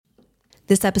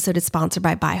This episode is sponsored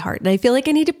by ByHeart, and I feel like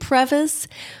I need to preface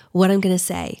what I'm going to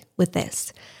say with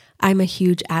this. I'm a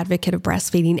huge advocate of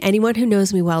breastfeeding. Anyone who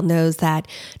knows me well knows that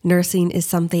nursing is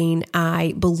something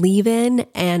I believe in,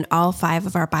 and all 5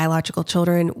 of our biological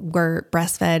children were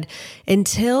breastfed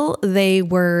until they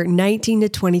were 19 to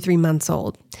 23 months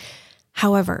old.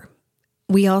 However,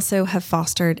 we also have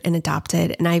fostered and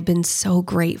adopted, and I've been so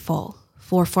grateful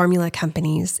for formula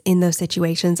companies in those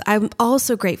situations. I'm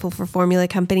also grateful for formula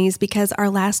companies because our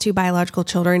last 2 biological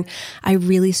children, I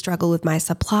really struggled with my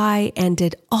supply and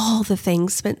did all the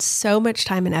things, spent so much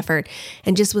time and effort,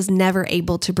 and just was never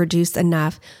able to produce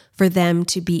enough for them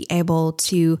to be able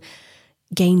to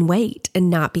gain weight and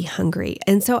not be hungry.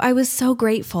 And so I was so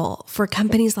grateful for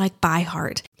companies like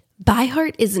ByHeart.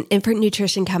 ByHeart is an infant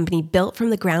nutrition company built from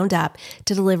the ground up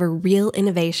to deliver real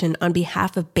innovation on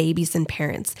behalf of babies and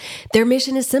parents. Their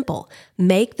mission is simple: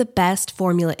 make the best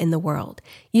formula in the world.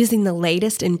 Using the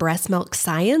latest in breast milk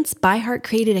science, ByHeart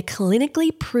created a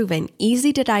clinically proven,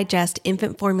 easy to digest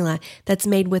infant formula that's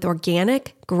made with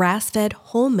organic, grass-fed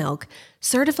whole milk,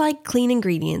 certified clean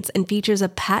ingredients, and features a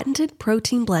patented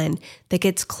protein blend that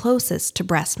gets closest to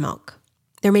breast milk.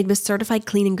 They're made with certified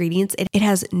clean ingredients. It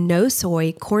has no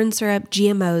soy, corn syrup,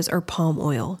 GMOs, or palm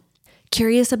oil.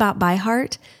 Curious about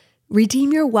ByHeart?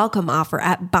 Redeem your welcome offer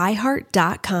at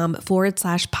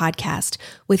byheart.com/podcast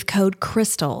with code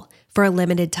CRYSTAL for a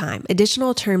limited time.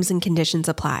 Additional terms and conditions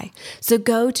apply. So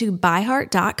go to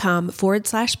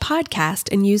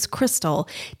byheart.com/podcast and use CRYSTAL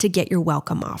to get your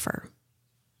welcome offer.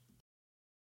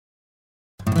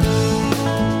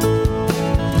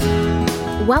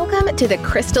 Welcome to the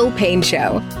Crystal Paine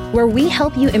Show, where we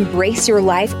help you embrace your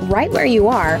life right where you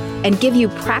are and give you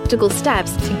practical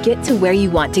steps to get to where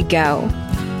you want to go.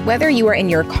 Whether you are in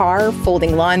your car,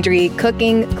 folding laundry,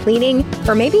 cooking, cleaning,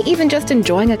 or maybe even just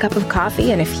enjoying a cup of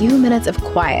coffee and a few minutes of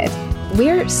quiet,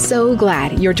 we're so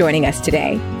glad you're joining us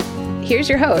today. Here's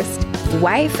your host,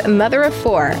 wife, mother of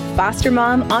 4, foster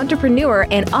mom, entrepreneur,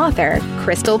 and author,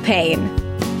 Crystal Paine.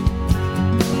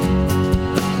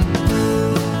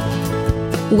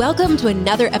 Welcome to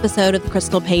another episode of the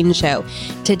Crystal Paine Show.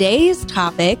 Today's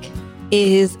topic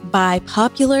is by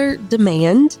popular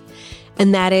demand,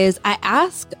 and that is I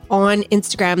asked on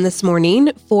Instagram this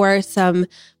morning for some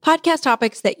podcast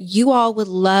topics that you all would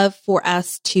love for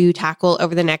us to tackle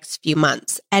over the next few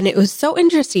months. And it was so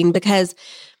interesting because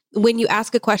when you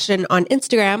ask a question on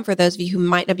Instagram, for those of you who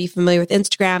might not be familiar with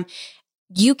Instagram,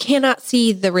 you cannot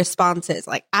see the responses.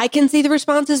 Like, I can see the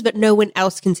responses, but no one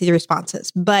else can see the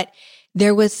responses. But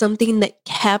there was something that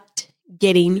kept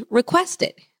getting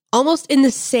requested, almost in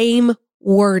the same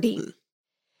wording.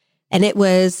 And it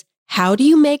was, how do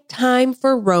you make time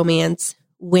for romance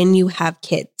when you have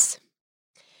kids?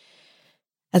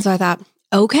 And so I thought,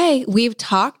 okay, we've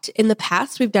talked in the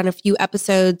past, we've done a few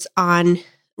episodes on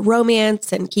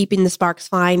romance and keeping the sparks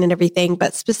flying and everything,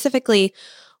 but specifically,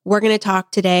 we're going to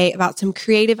talk today about some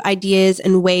creative ideas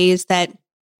and ways that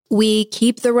we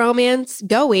keep the romance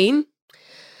going,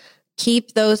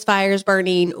 keep those fires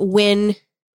burning when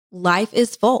life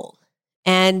is full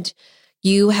and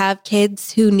you have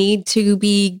kids who need to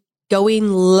be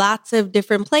going lots of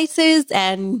different places.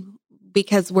 And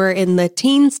because we're in the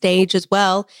teen stage as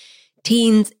well,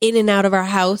 teens in and out of our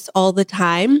house all the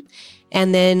time,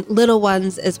 and then little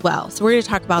ones as well. So we're going to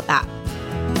talk about that.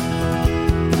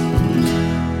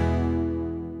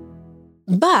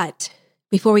 But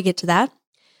before we get to that,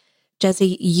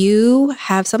 Jesse, you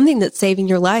have something that's saving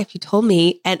your life. You told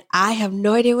me, and I have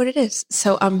no idea what it is.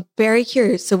 So I'm very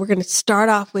curious. So we're going to start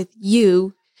off with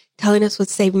you telling us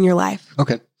what's saving your life.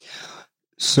 Okay.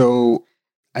 So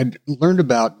I learned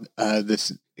about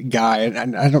this guy,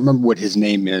 and I don't remember what his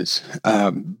name is,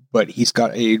 but he's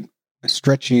got a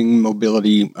stretching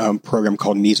mobility program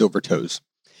called Knees Over Toes.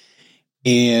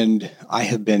 And I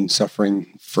have been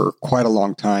suffering for quite a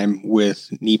long time with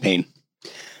knee pain,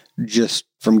 just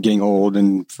from getting old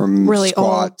and from really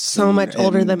squats. Old, so much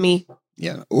older than me.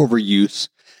 Yeah, overuse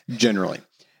generally.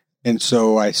 And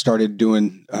so I started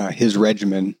doing his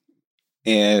regimen,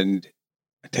 and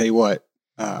I tell you what,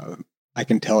 I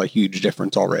can tell a huge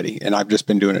difference already, and I've just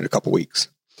been doing it a couple weeks.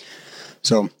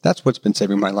 So that's what's been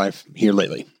saving my life here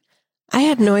lately. I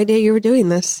had no idea you were doing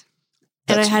this,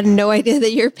 and I had no idea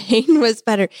that your pain was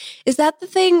better. Is that the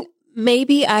thing?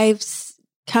 Maybe I've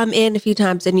come in a few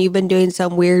times and you've been doing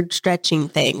some weird stretching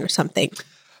thing or something.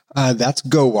 That's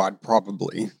GOWOD,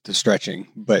 probably, the stretching.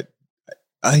 But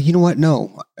you know what?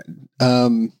 No.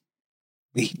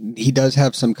 He does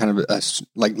have some kind of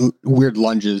like weird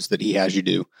lunges that he has you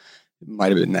do. It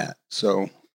might have been that. So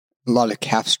a lot of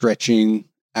calf stretching,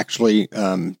 actually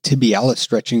tibialis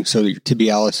stretching. So your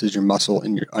tibialis is your muscle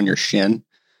on your shin.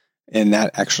 And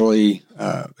that actually,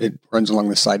 it runs along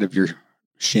the side of your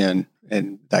shin,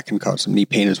 and that can cause some knee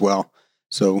pain as well.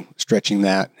 So stretching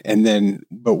that. And then,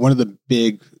 but one of the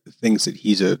big things that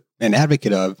he's an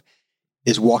advocate of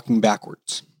is walking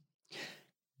backwards,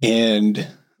 and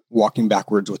walking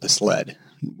backwards with a sled.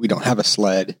 We don't have a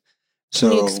sled. So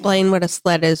can you explain what a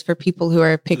sled is for people who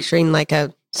are picturing like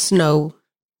a snow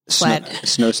sled?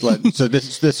 Snow sled. So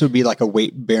this would be like a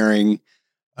weight bearing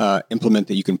implement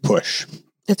that you can push.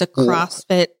 It's a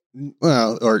CrossFit.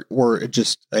 Or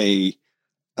just a.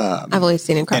 I've always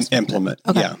seen in CrossFit. An implement.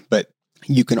 Okay. Yeah, but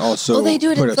you can also. Well, they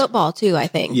do it in football too, I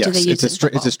think. Yes, do they use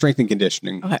it's a strength and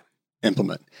conditioning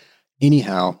implement.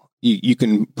 Anyhow, you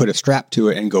can put a strap to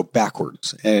it and go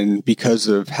backwards, and because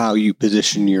of how you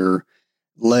position your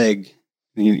legs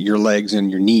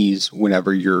and your knees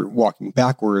whenever you're walking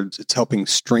backwards, it's helping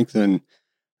strengthen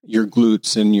your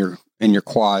glutes and your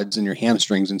quads and your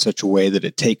hamstrings in such a way that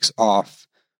it takes off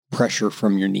pressure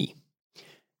from your knee.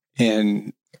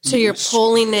 And so you're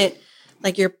pulling it,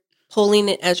 like you're pulling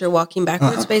it as you're walking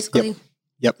backwards, basically?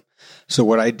 Yep. So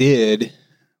what I did,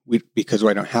 because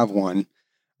I don't have one,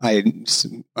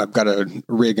 I've got a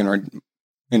rig in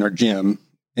our gym,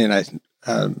 and I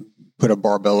put a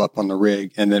barbell up on the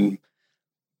rig, and then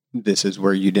this is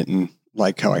where you didn't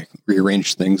like how I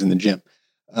rearranged things in the gym.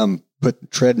 Put the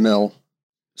treadmill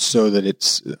so that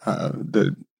it's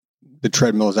the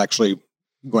treadmill is actually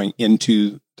going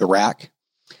into the rack,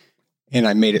 and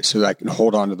I made it so that I can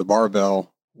hold on to the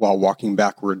barbell while walking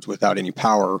backwards without any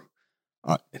power.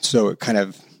 So it kind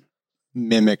of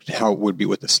mimicked how it would be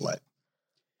with the sled.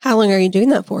 How long are you doing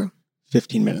that for?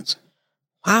 15 minutes.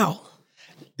 Wow.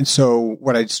 And so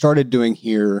what I started doing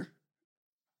here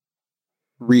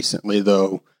recently,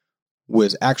 though,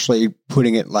 was actually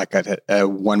putting it like at a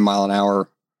 1 mile an hour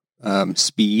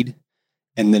speed,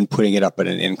 and then putting it up at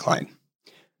an incline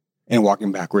and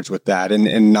walking backwards with that,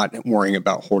 and not worrying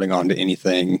about holding on to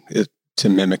anything to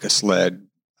mimic a sled.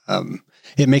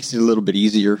 It makes it a little bit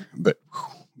easier, but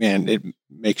man, it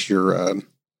makes your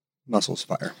muscles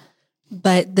fire.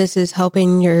 But this is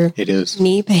helping your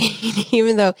knee pain,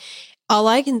 even though all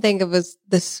I can think of is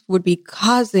this would be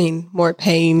causing more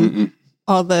pain,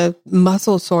 all the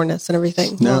muscle soreness and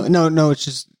everything. No, it's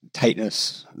just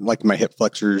tightness, like my hip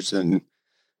flexors and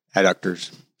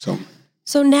adductors.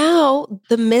 So now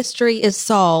the mystery is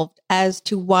solved as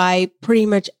to why pretty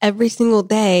much every single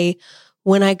day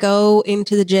when I go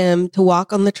into the gym to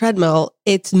walk on the treadmill,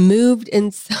 it's moved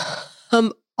in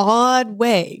some odd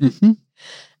way. Mm-hmm.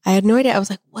 I had no idea. I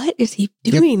was like, what is he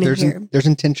doing in here? There's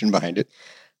intention behind it.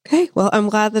 Okay. Well, I'm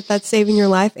glad that that's saving your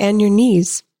life and your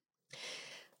knees.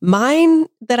 Mine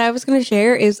that I was going to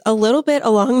share is a little bit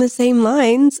along the same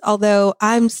lines, although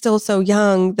I'm still so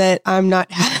young that I'm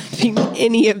not having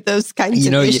any of those kinds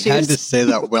of issues. You had to say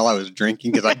that while I was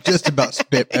drinking, because I just about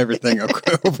spit everything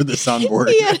over the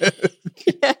soundboard. Yeah,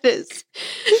 it is.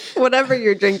 Whatever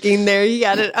you're drinking there, he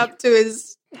got it up to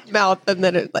his mouth, and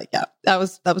then it that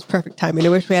was perfect timing. I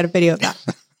wish we had a video of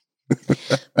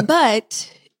that.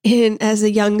 But as a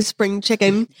young spring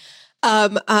chicken,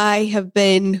 I have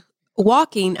been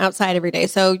walking outside every day.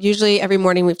 So usually every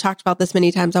morning, we've talked about this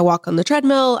many times, I walk on the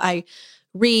treadmill, I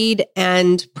read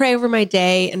and pray over my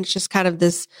day, and it's just kind of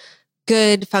this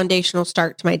good foundational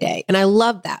start to my day. And I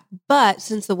love that. But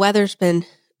since the weather's been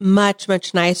much,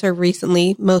 much nicer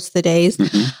recently, most of the days,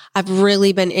 I've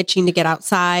really been itching to get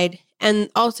outside, and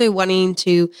also wanting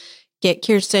to get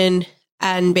Kirsten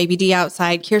and baby D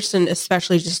outside. Kirsten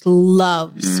especially just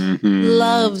loves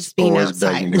being Always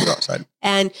outside. begging to go outside.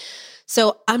 And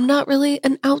so I'm not really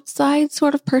an outside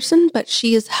sort of person, but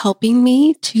she is helping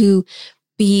me to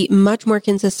be much more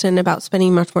consistent about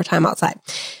spending much more time outside.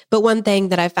 But one thing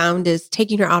that I found is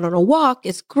taking her out on a walk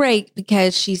is great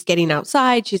because she's getting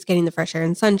outside, she's getting the fresh air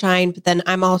and sunshine, but then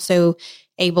I'm also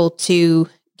able to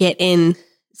get in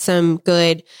some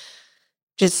good,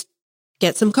 just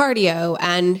get some cardio,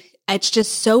 and it's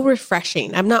just so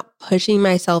refreshing. I'm not pushing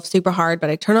myself super hard, but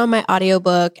I turn on my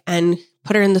audiobook and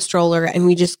put her in the stroller, and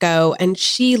we just go, and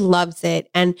she loves it.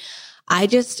 And I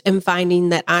just am finding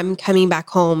that I'm coming back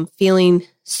home feeling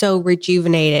so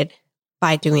rejuvenated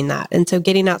by doing that. And so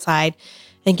getting outside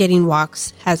and getting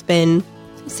walks has been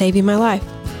saving my life.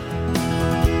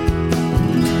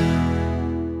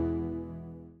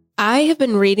 I have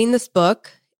been reading this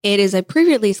book. It is a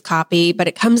pre-release copy, but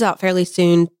it comes out fairly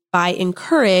soon, by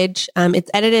Encourage.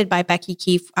 It's edited by Becky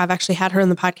Keefe. I've actually had her on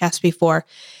the podcast before.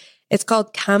 It's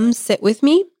called Come Sit With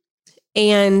Me.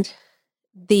 And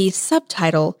the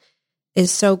subtitle is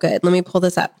so good. Let me pull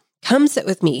this up. Come Sit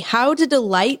With Me. How to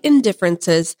Delight in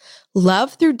Differences,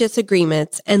 Love Through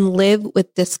Disagreements, and Live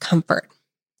with Discomfort.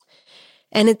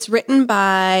 And it's written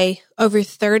by over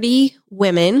 30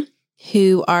 women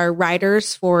who are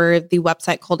writers for the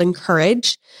website called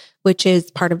Encourage, which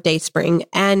is part of Dayspring.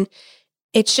 And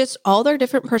it's just all their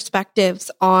different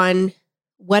perspectives on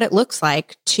what it looks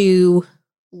like to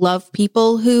love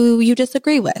people who you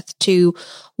disagree with, to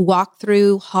walk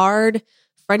through hard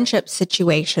friendship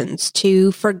situations,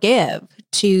 to forgive,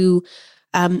 to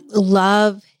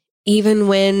love even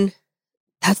when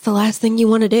that's the last thing you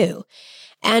want to do.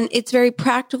 And it's very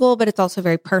practical, but it's also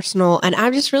very personal. And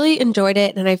I've just really enjoyed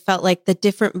it. And I felt like the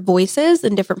different voices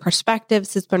and different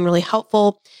perspectives has been really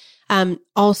helpful.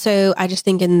 Also, I just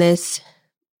think in this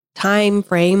time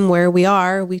frame where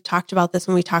we talked about this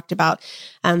when we talked about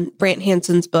Brant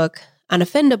Hansen's book,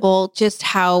 Unoffendable, just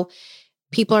how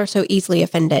people are so easily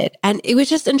offended. And it was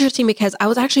just interesting because I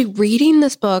was actually reading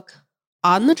this book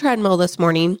on the treadmill this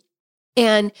morning,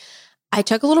 and I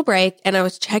took a little break and I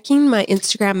was checking my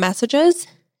Instagram messages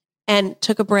and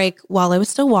took a break while I was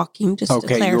still walking, just to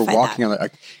clarify you were walking that. on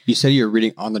the, you said you were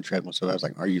reading on the treadmill. So I was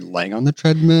like, are you laying on the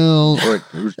treadmill? Or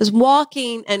I was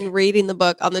walking and reading the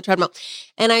book on the treadmill.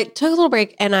 And I took a little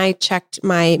break and I checked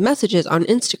my messages on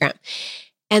Instagram.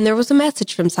 And there was a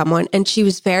message from someone and she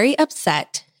was very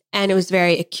upset and it was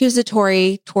very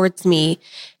accusatory towards me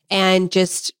and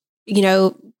just,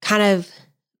 kind of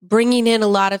bringing in a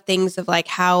lot of things of like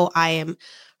how I am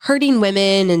hurting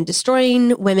women and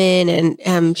destroying women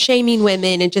and shaming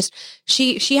women. And just,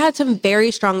 she had some very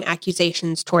strong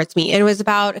accusations towards me. And it was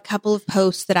about a couple of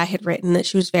posts that I had written that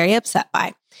she was very upset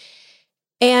by.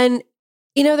 And,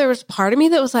 there was part of me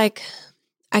that was like,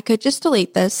 I could just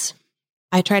delete this.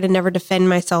 I try to never defend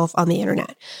myself on the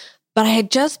internet. But I had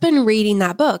just been reading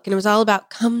that book and it was all about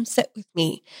come sit with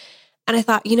me. And I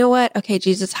thought, you know what? Okay,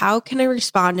 Jesus, how can I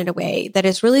respond in a way that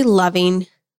is really loving,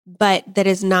 but that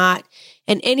is not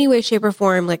in any way, shape, or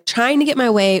form like trying to get my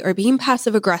way or being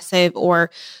passive aggressive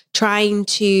or trying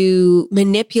to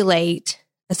manipulate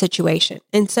a situation.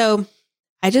 And so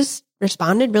I just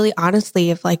responded really honestly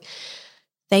of like,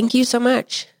 thank you so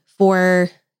much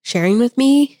for sharing with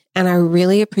me. And I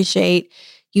really appreciate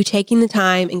you taking the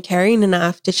time and caring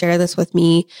enough to share this with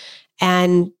me.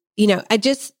 And,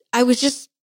 I was just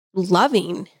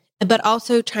loving, but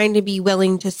also trying to be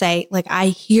willing to say, like, I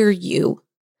hear you.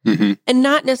 mm-hmm. And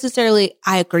not necessarily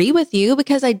I agree with you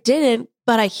because I didn't,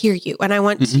 but I hear you. And I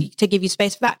want to give you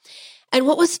space for that. And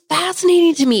what was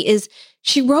fascinating to me is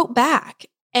she wrote back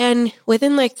and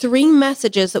within like 3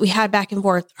 messages that we had back and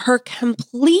forth, her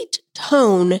complete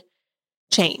tone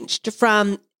changed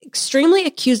from extremely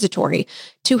accusatory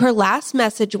to her last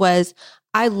message was,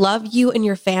 I love you and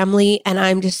your family. And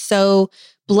I'm just so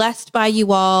blessed by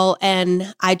you all.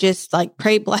 And I just like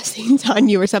pray blessings on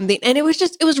you or something. And it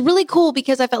was really cool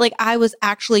because I felt like I was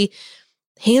actually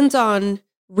hands-on,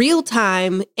 real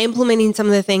time implementing some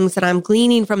of the things that I'm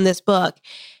gleaning from this book.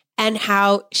 And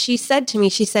how she said to me,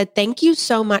 she said, thank you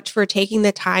so much for taking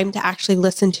the time to actually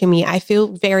listen to me. I feel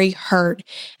very heard.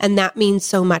 And that means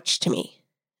so much to me.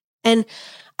 And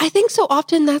I think so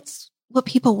often that's what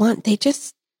people want.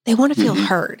 They want to feel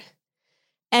heard.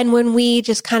 And when we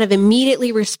just kind of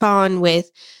immediately respond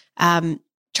with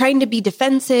trying to be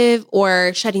defensive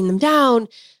or shutting them down,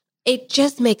 it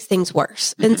just makes things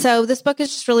worse. And so this book has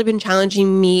just really been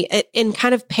challenging me and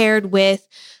kind of paired with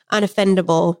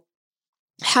Unoffendable.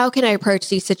 How can I approach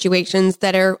these situations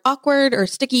that are awkward or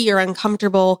sticky or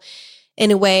uncomfortable in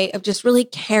a way of just really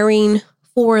caring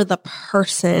for the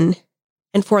person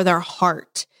and for their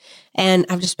heart? And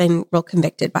I've just been real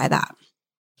convicted by that.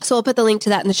 So I'll put the link to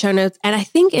that in the show notes. And I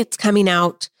think it's coming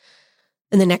out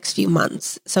in the next few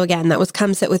months. So again, that was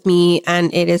Come Sit With Me.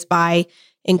 And it is by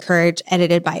Encourage,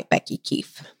 edited by Becky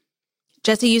Keefe.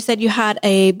 Jesse, you said you had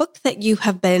a book that you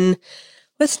have been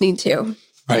listening to.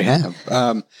 I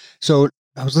have. So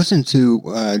I was listening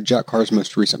to Jack Carr's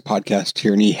most recent podcast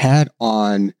here, and he had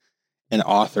on an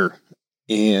author,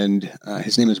 and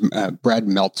his name is Brad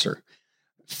Meltzer.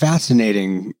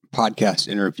 Fascinating podcast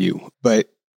interview, but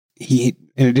he,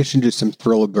 in addition to some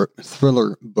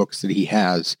thriller books that he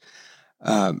has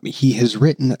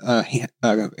written a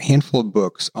handful of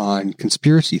books on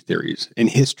conspiracy theories in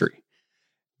history.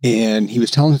 And he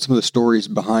was telling some of the stories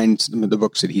behind some of the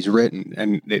books that he's written,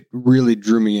 and it really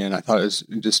drew me in. I thought it was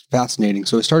just fascinating.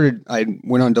 So I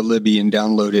went on to Libby and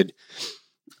downloaded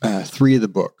 3 of the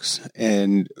books.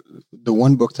 And the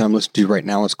one book that I'm listening to right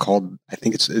now is called, I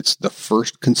think it's The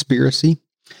First Conspiracy.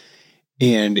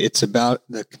 And it's about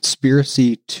the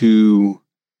conspiracy to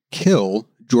kill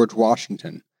George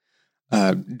Washington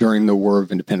during the War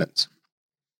of Independence.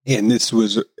 And this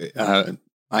was,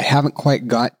 I haven't quite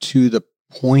got to the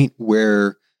point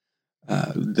where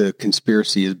the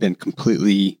conspiracy has been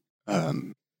completely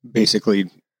basically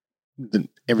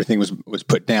everything was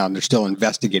put down. They're still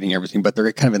investigating everything, but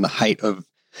they're kind of in the height of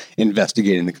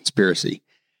investigating the conspiracy.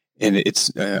 And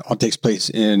it's all takes place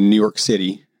in New York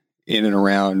City in and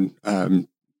around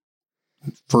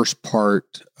first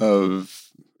part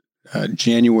of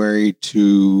January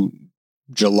to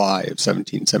July of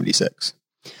 1776.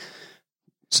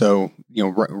 So,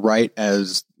 right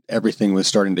as everything was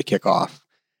starting to kick off.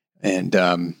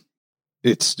 And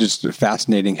it's just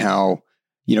fascinating how,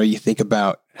 you think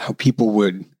about how people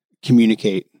would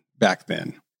communicate back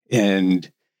then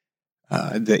and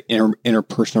the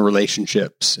interpersonal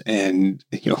relationships and,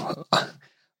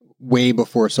 way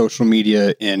before social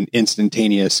media and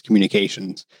instantaneous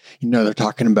communications. They're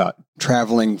talking about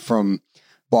traveling from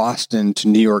Boston to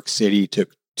New York City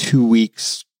took 2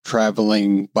 weeks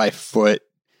traveling by foot,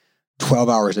 12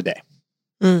 hours a day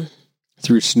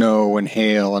through snow and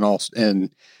hail and all. And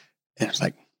it's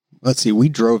like, let's see, we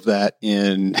drove that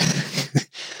in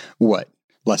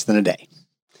less than a day.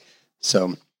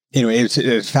 So anyway, it's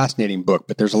a fascinating book,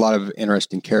 but there's a lot of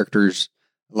interesting characters,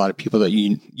 a lot of people that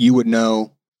you would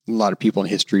know, a lot of people in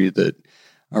history that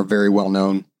are very well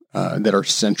known, that are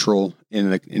central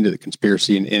into the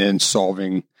conspiracy and in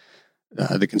solving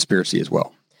the conspiracy as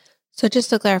well. So just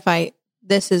to clarify,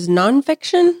 this is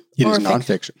nonfiction? It is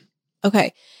nonfiction.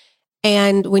 Okay.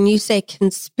 And when you say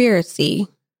conspiracy,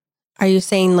 are you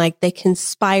saying like they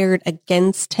conspired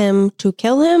against him to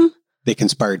kill him? They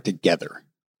conspired together.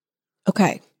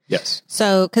 Okay. Yes.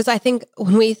 So, because I think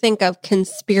when we think of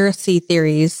conspiracy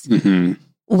theories,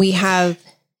 we have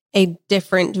a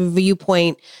different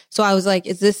viewpoint. So I was like,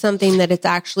 is this something that it's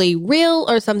actually real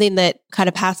or something that kind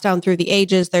of passed down through the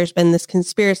ages? There's been this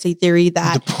conspiracy theory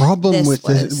that the problem with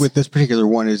this particular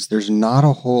one is there's not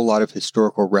a whole lot of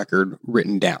historical record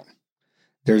written down.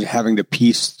 There's having to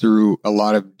piece through a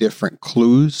lot of different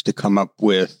clues to come up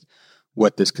with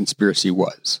what this conspiracy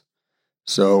was.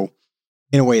 So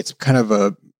in a way, it's kind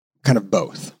of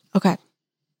both. Okay.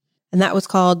 And that was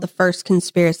called The First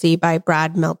Conspiracy by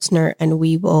Brad Meltzer, and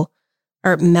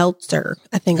Meltzer,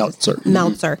 I think. Meltzer.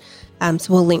 Meltzer.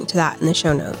 So we'll link to that in the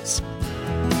show notes.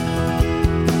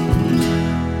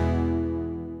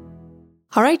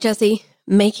 All right, Jesse,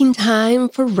 making time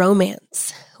for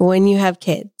romance when you have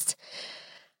kids.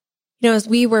 As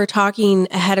we were talking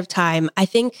ahead of time, I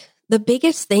think the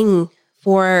biggest thing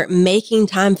for making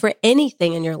time for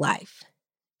anything in your life,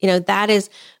 that is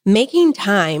making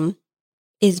time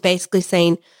is basically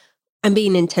saying, I'm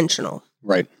being intentional.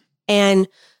 Right. And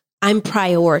I'm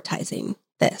prioritizing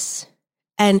this.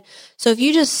 And so if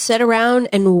you just sit around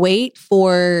and wait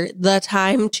for the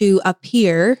time to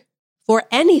appear for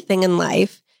anything in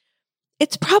life,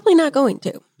 it's probably not going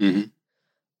to. Mm-hmm.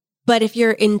 But if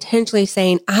you're intentionally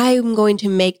saying, I'm going to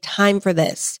make time for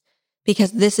this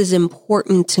because this is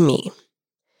important to me,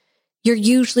 you're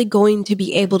usually going to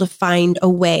be able to find a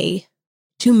way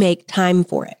to make time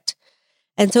for it.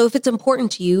 And so if it's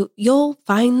important to you, you'll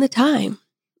find the time.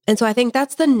 And so I think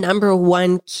that's the number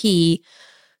one key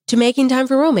to making time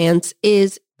for romance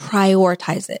is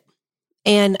prioritize it.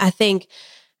 And I think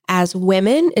as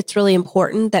women, it's really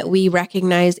important that we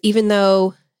recognize, even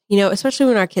though, especially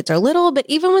when our kids are little, but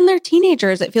even when they're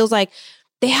teenagers, it feels like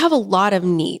they have a lot of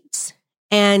needs.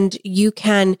 And you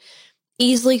can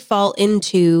easily fall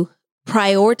into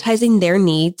prioritizing their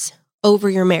needs over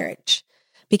your marriage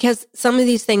because some of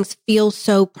these things feel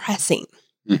so pressing.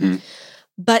 Mm-hmm.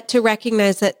 But to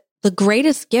recognize that the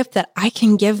greatest gift that I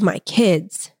can give my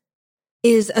kids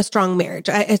is a strong marriage.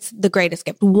 It's the greatest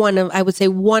gift. I would say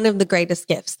one of the greatest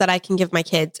gifts that I can give my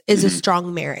kids is a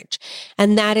strong marriage.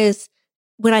 And that is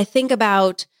when I think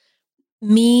about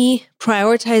me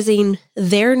prioritizing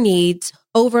their needs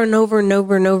over and over and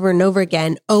over and over and over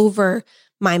again over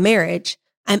my marriage,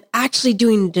 I'm actually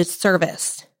doing a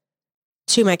disservice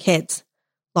to my kids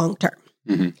long term.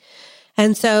 Mm-hmm.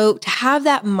 And so to have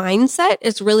that mindset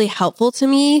is really helpful to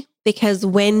me because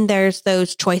when there's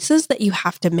those choices that you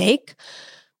have to make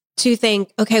to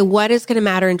think, okay, what is going to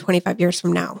matter in 25 years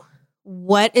from now?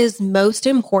 What is most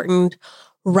important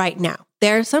right now?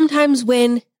 There are some times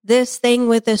when this thing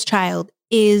with this child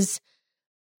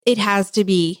it has to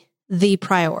be the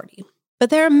priority. But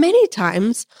there are many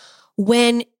times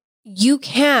when you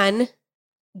can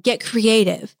get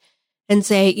creative and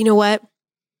say, you know what?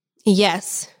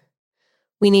 Yes,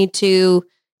 we need to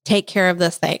take care of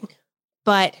this thing.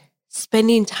 But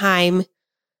spending time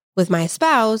with my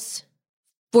spouse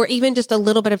for even just a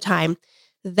little bit of time,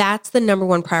 that's the number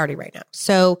one priority right now.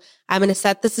 So I'm going to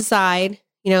set this aside.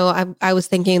 I was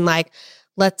thinking like,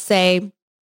 let's say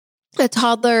a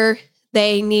toddler,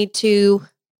 they need to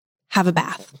have a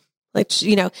bath.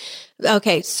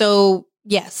 Okay, so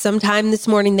yes, sometime this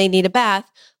morning they need a bath,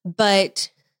 but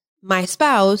my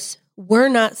spouse, we're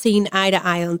not seeing eye to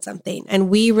eye on something, and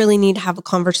we really need to have a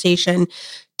conversation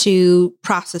to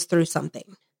process through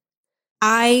something.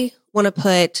 I want to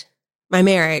put my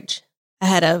marriage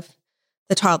ahead of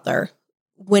the toddler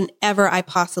whenever I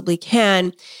possibly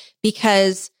can,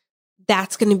 because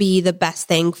that's going to be the best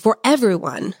thing for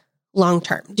everyone long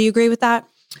term. Do you agree with that?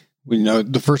 Well,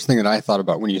 the first thing that I thought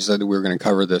about when you said that we were going to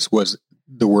cover this was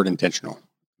the word intentional,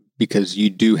 because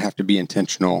you do have to be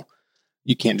intentional.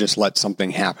 You can't just let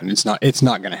something happen. It's not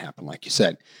going to happen, like you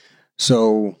said.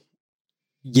 So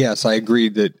yes, I agree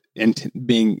that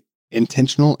being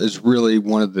intentional is really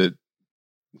one of the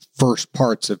first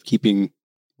parts of keeping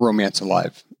romance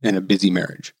alive in a busy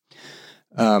marriage.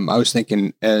 I was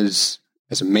thinking as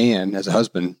a man, as a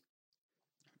husband,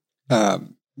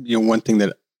 one thing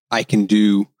that I can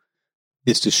do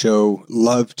is to show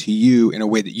love to you in a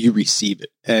way that you receive it.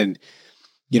 And,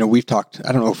 we've talked,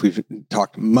 I don't know if we've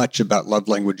talked much about love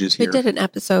languages here. We did an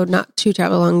episode not too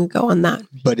long ago on that.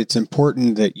 But it's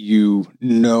important that you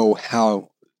know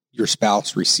how your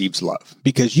spouse receives love,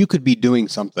 because you could be doing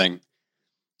something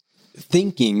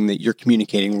thinking that you're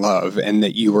communicating love and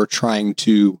that you are trying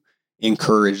to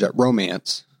encourage that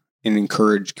romance and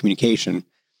encourage communication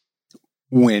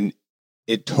when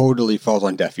it totally falls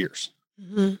on deaf ears.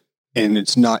 Mm-hmm. And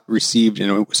it's not received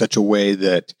in such a way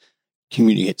that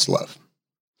communicates love.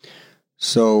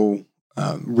 So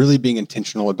really being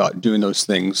intentional about doing those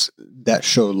things that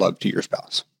show love to your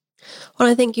spouse. Well,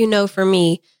 I think, for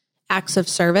me, acts of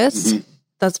service, mm-hmm.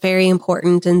 that's very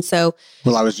important. And so...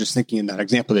 Well, I was just thinking in that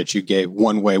example that you gave,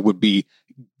 one way would be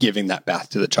giving that bath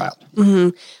to the child.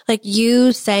 Mm-hmm. Like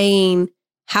you saying,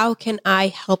 how can I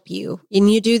help you?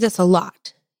 And you do this a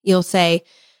lot. You'll say,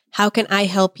 how can I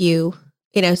help you?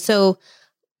 So...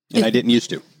 And I didn't used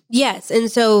to. Yes. And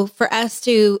so for us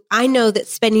I know that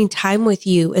spending time with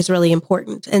you is really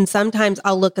important. And sometimes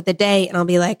I'll look at the day and I'll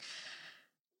be like,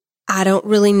 I don't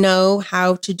really know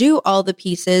how to do all the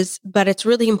pieces, but it's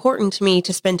really important to me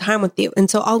to spend time with you. And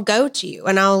so I'll go to you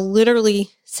and I'll literally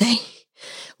say,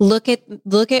 look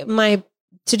at my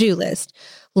to-do list.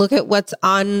 Look at what's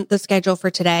on the schedule for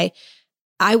today.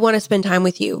 I want to spend time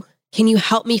with you. Can you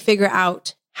help me figure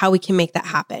out how we can make that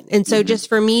happen? And so just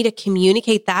for me to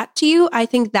communicate that to you, I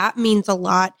think that means a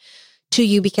lot to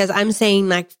you, because I'm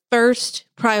saying first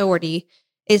priority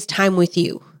is time with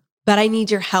you, but I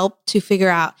need your help to figure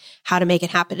out how to make it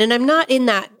happen. And I'm not in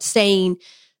that saying,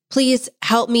 please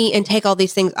help me and take all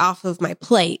these things off of my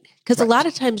plate. Because a lot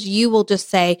of times you will just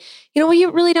say, well,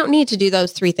 you really don't need to do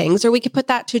those 3 things, or we could put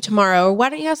that to tomorrow, or why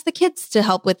don't you ask the kids to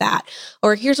help with that?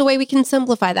 Or here's a way we can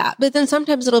simplify that. But then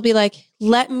sometimes it'll be like,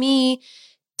 let me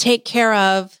take care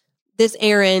of this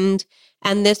errand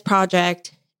and this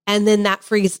project. And then that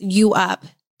frees you up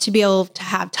to be able to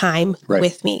have time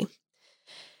with me.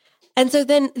 And so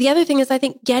then the other thing is, I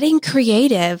think, getting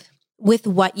creative with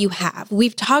what you have.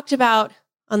 We've talked about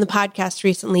on the podcast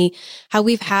recently how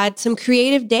we've had some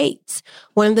creative dates.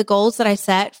 One of the goals that I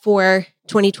set for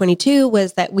 2022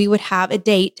 was that we would have a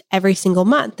date every single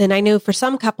month. And I know for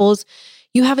some couples,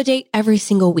 you have a date every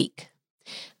single week.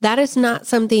 That is not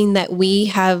something that we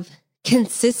have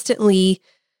consistently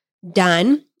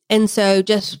done. And so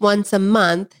just once a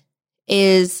month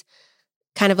is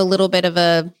kind of a little bit of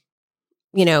a,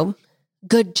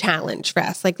 good challenge for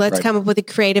us. Let's come up with a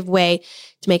creative way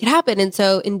to make it happen. And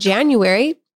so in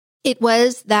January, it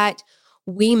was that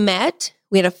we met.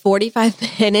 We had a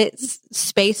 45-minute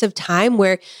space of time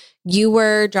where you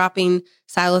were dropping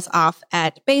Silas off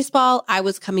at baseball. I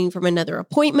was coming from another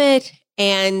appointment,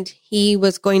 and he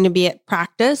was going to be at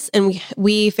practice. And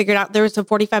we figured out there was a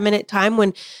 45-minute time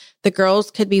when the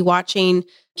girls could be watching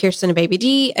Kirsten and Baby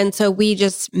D. And so we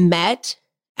just met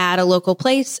at a local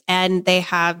place, and they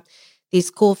have these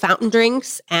cool fountain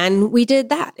drinks. And we did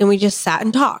that, and we just sat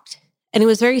and talked. And it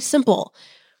was very simple,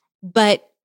 but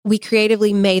we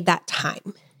creatively made that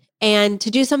time, and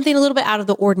to do something a little bit out of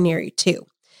the ordinary too.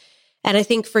 And I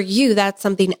think for you, that's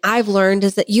something I've learned,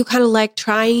 is that you kind of like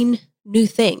trying new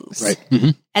things. Right. Mm-hmm.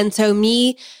 And so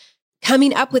me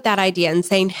coming up with that idea and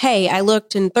saying, hey, I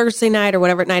looked in Thursday night or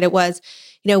whatever night it was,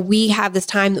 we have this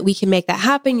time that we can make that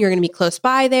happen. You're going to be close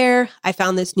by there. I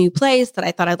found this new place that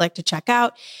I thought I'd like to check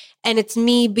out. And it's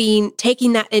me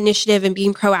taking that initiative and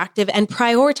being proactive and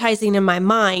prioritizing in my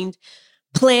mind,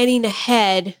 planning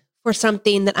ahead for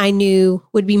something that I knew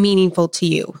would be meaningful to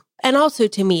you and also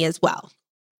to me as well.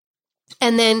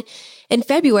 And then in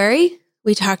February,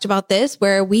 we talked about this,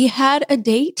 where we had a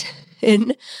date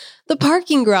in the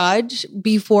parking garage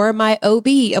before my OB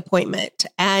appointment.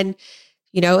 And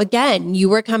Again, you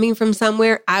were coming from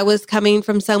somewhere, I was coming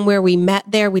from somewhere, we met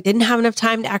there. We didn't have enough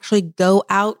time to actually go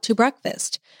out to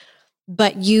breakfast,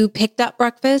 but you picked up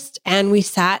breakfast and we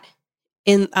sat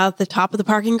at the top of the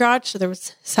parking garage. So there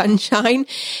was sunshine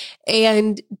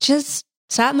and just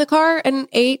sat in the car and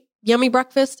ate yummy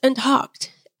breakfast and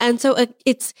talked. And so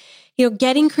it's,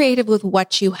 getting creative with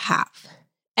what you have.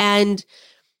 And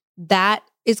that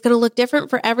is going to look different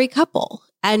for every couple.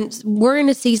 And we're in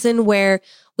a season where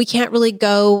we can't really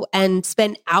go and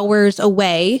spend hours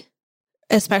away,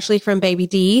 especially from baby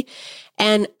D.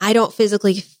 And I don't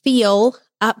physically feel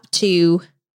up to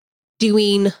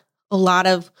doing a lot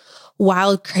of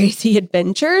wild, crazy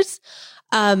adventures.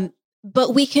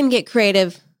 But we can get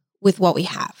creative with what we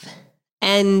have.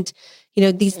 And,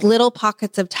 these little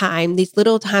pockets of time, these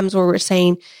little times where we're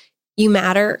saying, you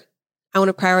matter. I want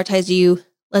to prioritize you.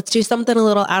 Let's do something a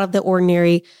little out of the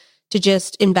ordinary to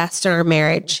just invest in our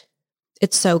marriage.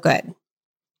 It's so good.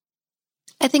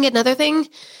 I think another thing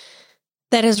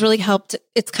that has really helped,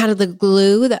 it's kind of the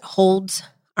glue that holds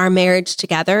our marriage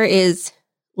together, is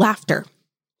laughter.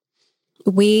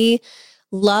 We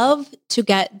love to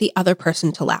get the other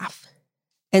person to laugh.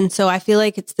 And so I feel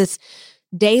like it's this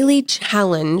daily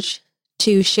challenge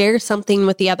to share something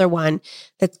with the other one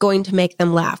that's going to make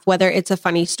them laugh, whether it's a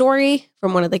funny story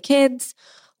from one of the kids,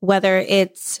 whether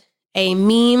it's a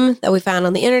meme that we found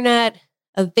on the internet,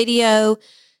 a video,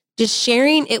 just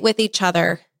sharing it with each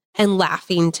other and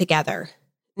laughing together.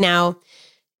 Now,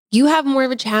 you have more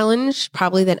of a challenge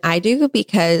probably than I do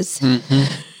because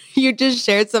you just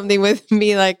shared something with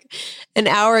me like an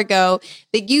hour ago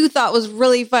that you thought was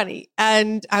really funny.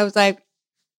 And I was like,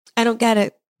 I don't get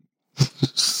it.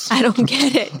 I don't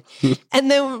get it.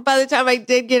 And then by the time I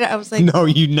did get it, I was like, no,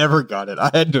 you never got it. I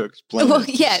had to explain it.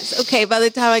 Yes. Okay. By the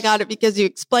time I got it, because you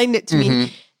explained it to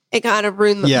me, it kind of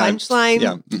ruined the punchline.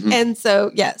 Yeah. And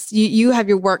so, yes, you have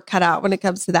your work cut out when it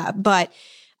comes to that. But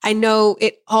I know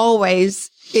it always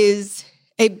is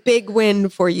a big win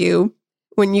for you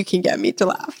when you can get me to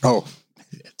laugh. Oh,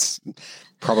 it's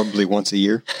probably once a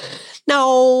year.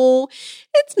 No,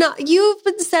 it's not. You've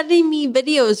been sending me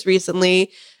videos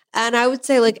recently, and I would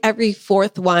say like every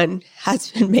fourth one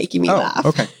has been making me laugh.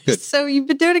 Okay, good. So you've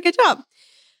been doing a good job.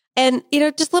 And,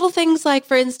 just little things like,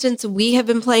 for instance, we have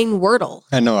been playing Wordle.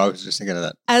 I know, I was just thinking of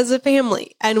that. As a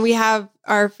family. And we have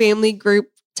our family group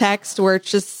text where it's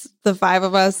just the five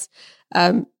of us,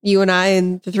 you and I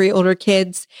and the three older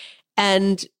kids.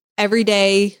 And every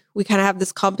day we kind of have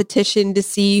this competition to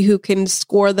see who can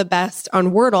score the best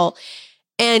on Wordle.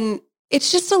 And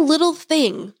it's just a little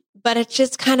thing, but it's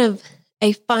just kind of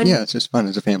a fun... Yeah, it's just fun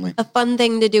as a family. A fun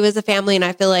thing to do as a family. And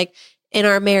I feel like in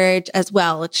our marriage as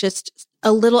well, it's just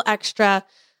a little extra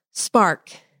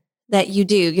spark that you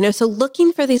do. So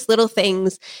looking for these little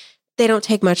things, they don't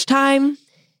take much time.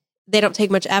 They don't take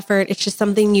much effort. It's just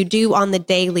something you do on the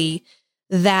daily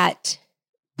that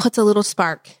puts a little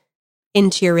spark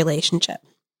into your relationship.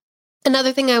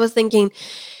 Another thing I was thinking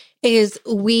is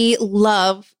we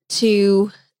love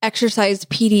to exercise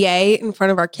PDA in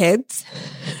front of our kids,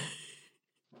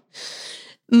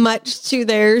 much to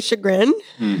their chagrin.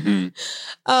 And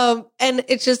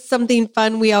it's just something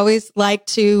fun. We always like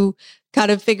to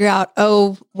kind of figure out,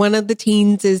 one of the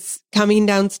teens is coming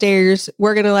downstairs.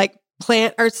 We're going to like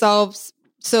plant ourselves.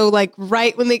 So like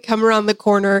right when they come around the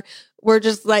corner, we're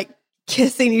just like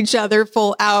kissing each other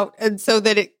full out. And so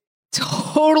that it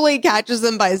totally catches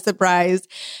them by surprise.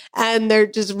 And they're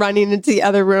just running into the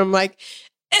other room like,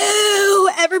 ew,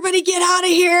 everybody get out of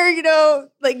here,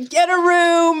 like get a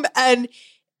room. And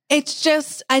it's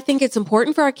just, I think it's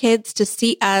important for our kids to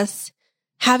see us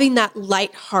having that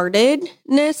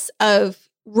lightheartedness of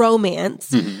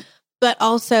romance, but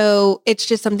also it's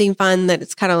just something fun that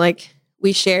it's kind of like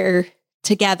we share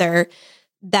together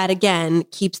that, again,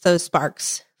 keeps those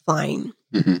sparks flying.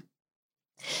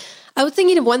 I was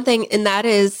thinking of one thing, and that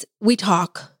is we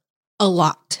talk a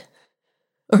lot.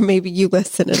 Or maybe you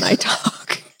listen and I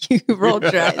talk. You rolled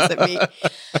your eyes at me.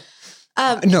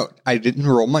 No, I didn't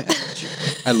roll my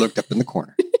eyes. I looked up in the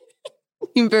corner.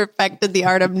 You perfected the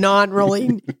art of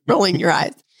rolling your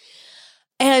eyes.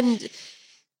 And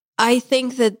I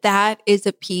think that is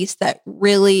a piece that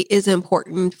really is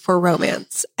important for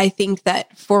romance. I think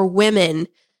that for women,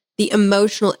 the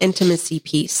emotional intimacy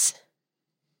piece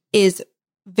is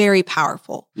very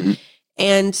powerful.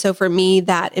 And so for me,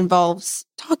 that involves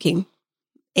talking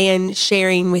and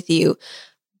sharing with you.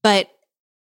 But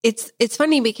it's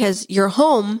funny because you're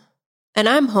home and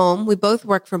I'm home. We both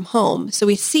work from home. So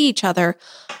we see each other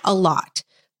a lot.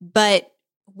 But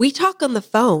we talk on the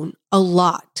phone a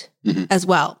lot as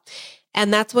well.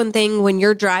 And that's one thing when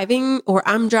you're driving or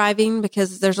I'm driving,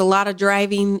 because there's a lot of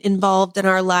driving involved in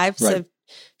our lives of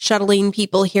shuttling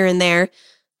people here and there.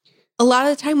 A lot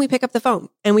of the time we pick up the phone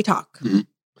and we talk. Mm-hmm.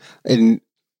 And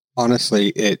honestly,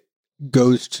 it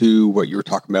goes to what you were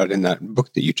talking about in that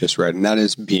book that you just read, and that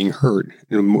is being heard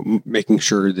and making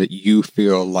sure that you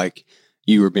feel like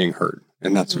you are being heard.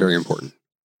 And that's very important.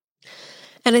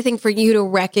 And I think for you to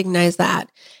recognize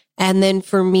that, and then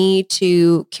for me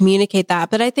to communicate that.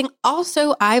 But I think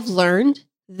also I've learned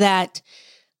that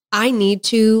I need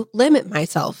to limit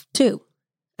myself too.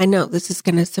 I know this is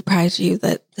going to surprise you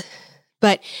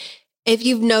but if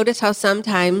you've noticed how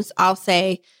sometimes I'll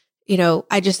say,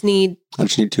 I just need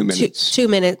 2 minutes. 2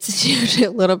 minutes, a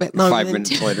little bit longer. 5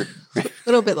 minutes later. A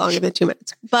little bit longer than 2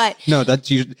 minutes. But no, that's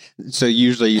usually, so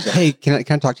usually you say, hey, can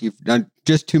I talk to you? No,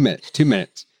 just 2 minutes, 2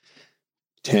 minutes.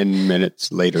 10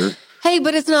 minutes later. Hey,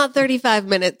 but it's not 35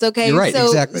 minutes, okay? You're right,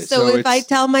 exactly. So if I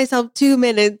tell myself 2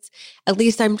 minutes, at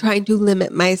least I'm trying to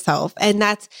limit myself. And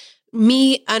that's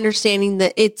me understanding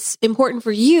that it's important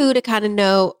for you to kind of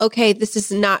know, okay, this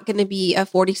is not going to be a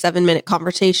 47-minute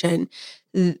conversation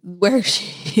where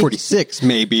 46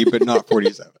 maybe, but not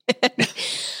 47.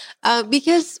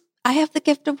 Because I have the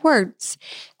gift of words.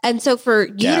 And so for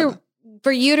you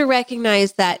to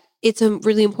recognize that it's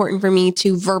really important for me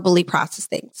to verbally process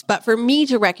things, but for me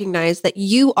to recognize that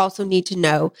you also need to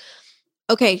know,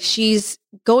 okay, she's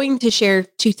going to share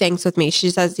 2 things with me.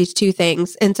 She says these 2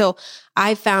 things. And so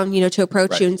I found, to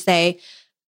approach you and say,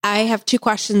 I have 2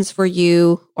 questions for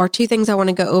you or 2 things I want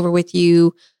to go over with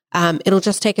you. It'll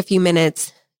just take a few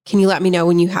minutes. Can you let me know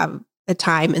when you have a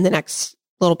time in the next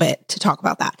little bit to talk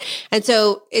about that? And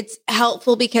so it's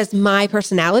helpful because my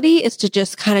personality is to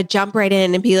just kind of jump right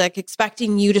in and be like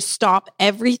expecting you to stop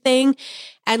everything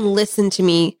and listen to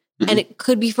me. Mm-hmm. And it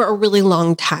could be for a really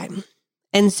long time.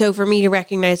 And so for me to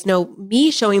recognize, no,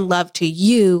 me showing love to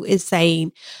you is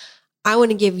saying, I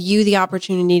want to give you the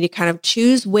opportunity to kind of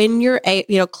choose when you're,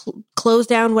 close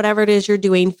down whatever it is you're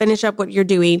doing, finish up what you're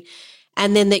doing.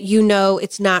 And then that,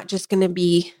 it's not just going to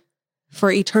be for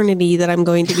eternity that I'm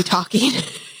going to be talking.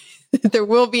 There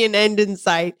will be an end in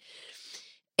sight.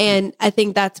 And I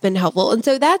think that's been helpful. And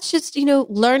so that's just,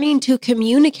 learning to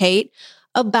communicate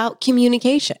about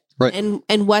communication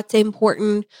and what's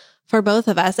important for both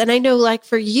of us. And I know, like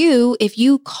for you, if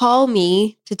you call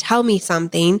me to tell me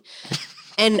something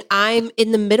and I'm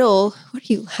in the middle, what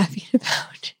are you laughing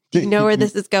about? Do you know where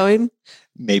this is going?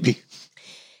 Maybe.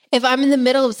 If I'm in the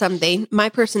middle of something, my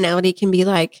personality can be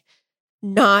like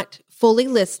not fully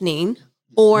listening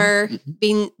or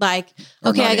being like,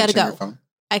 okay, I got to go.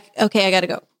 I got to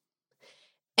go.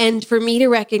 And for me to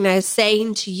recognize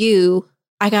saying to you,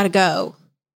 I got to go,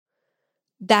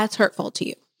 that's hurtful to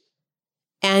you.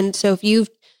 And so if you've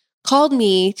called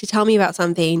me to tell me about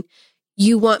something,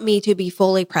 you want me to be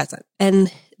fully present.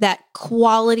 And that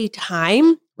quality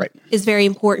time is very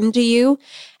important to you.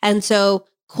 And so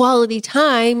quality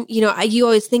time, you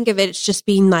always think of it, it's just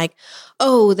being like,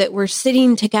 oh, that we're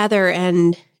sitting together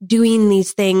and doing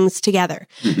these things together.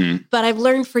 Mm-hmm. But I've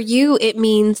learned for you, it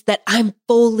means that I'm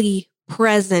fully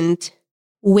present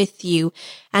with you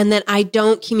and that I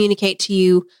don't communicate to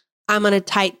you, I'm on a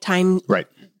tight time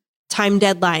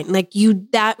deadline. Like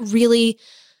that really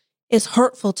is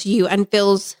hurtful to you and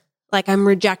feels like I'm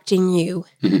rejecting you.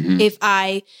 Mm-hmm. If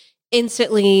I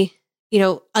instantly,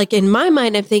 like in my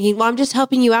mind, I'm thinking, well, I'm just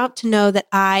helping you out to know that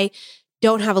I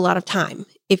don't have a lot of time.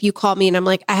 If you call me and I'm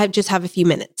like, just have a few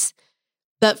minutes.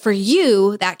 But for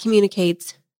you, that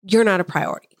communicates you're not a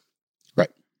priority. Right.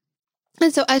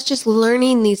 And so I was just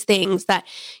learning these things that,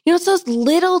 it's those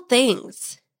little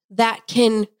things that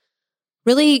can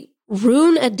really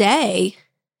ruin a day.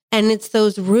 And it's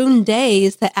those ruined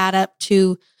days that add up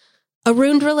to a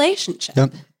ruined relationship.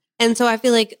 Yep. And so I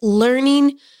feel like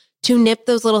learning to nip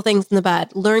those little things in the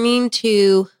bud, learning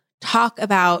to talk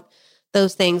about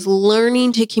those things,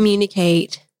 learning to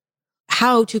communicate,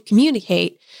 how to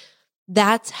communicate,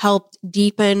 that's helped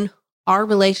deepen our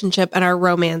relationship and our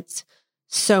romance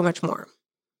so much more.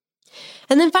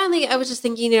 And then finally, I was just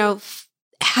thinking,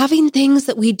 having things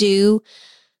that we do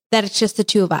that it's just the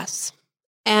 2 of us.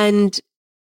 And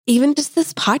even just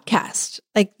this podcast,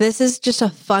 like this is just a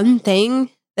fun thing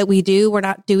that we do. We're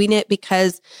not doing it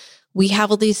because we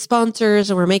have all these sponsors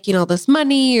or we're making all this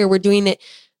money or we're doing it,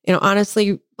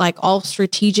 honestly, like all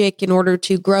strategic in order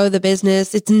to grow the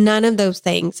business. It's none of those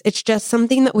things. It's just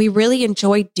something that we really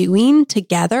enjoy doing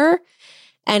together.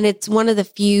 And it's one of the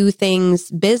few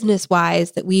things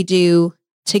business-wise that we do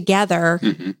together.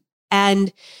 Mm-hmm.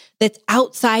 And that's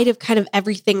outside of kind of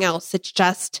everything else. It's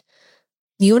just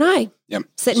you and I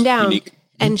sitting down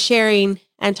and sharing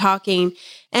and talking.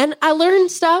 And I learn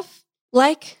stuff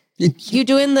like you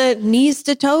doing the knees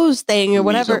to toes thing or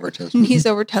whatever. Knees over toes. Knees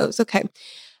over toes. Okay.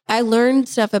 I learned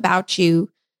stuff about you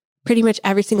pretty much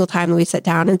every single time that we sit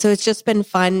down. And so it's just been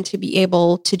fun to be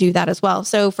able to do that as well.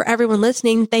 So for everyone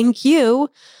listening, thank you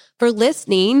for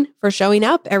listening, for showing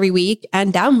up every week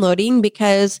and downloading,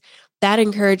 because that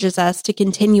encourages us to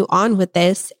continue on with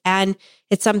this. And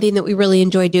it's something that we really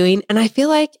enjoy doing. And I feel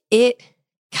like it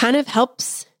kind of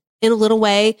helps in a little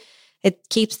way. It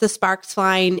keeps the sparks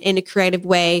flying in a creative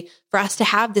way for us to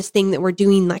have this thing that we're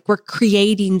doing, like we're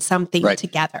creating something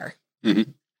together.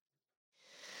 Mm-hmm.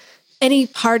 Any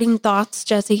parting thoughts,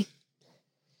 Jesse?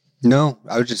 No,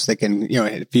 I was just thinking,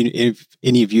 if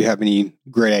any of you have any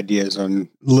great ideas on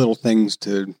little things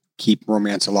to keep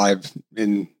romance alive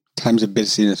in times of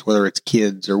busyness, whether it's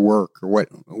kids or work or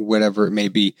whatever it may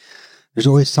be, there's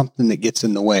always something that gets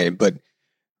in the way. But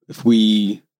if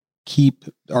we keep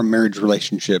our marriage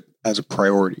relationship as a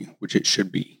priority, which it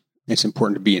should be, it's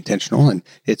important to be intentional, and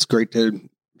it's great to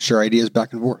share ideas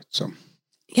back and forth. So,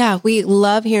 yeah, we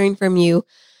love hearing from you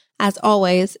as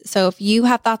always. So if you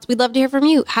have thoughts, we'd love to hear from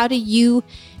you. How do you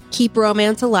keep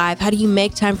romance alive? How do you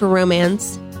make time for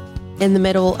romance in the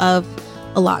middle of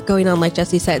a lot going on? Like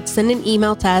Jesse said, send an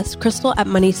email to us,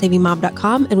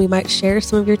 crystal@moneysavingmom.com, and we might share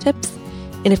some of your tips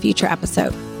in a future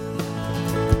episode.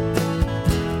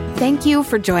 Thank you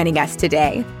for joining us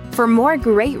today. For more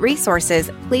great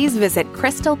resources, please visit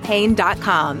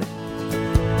crystalpaine.com.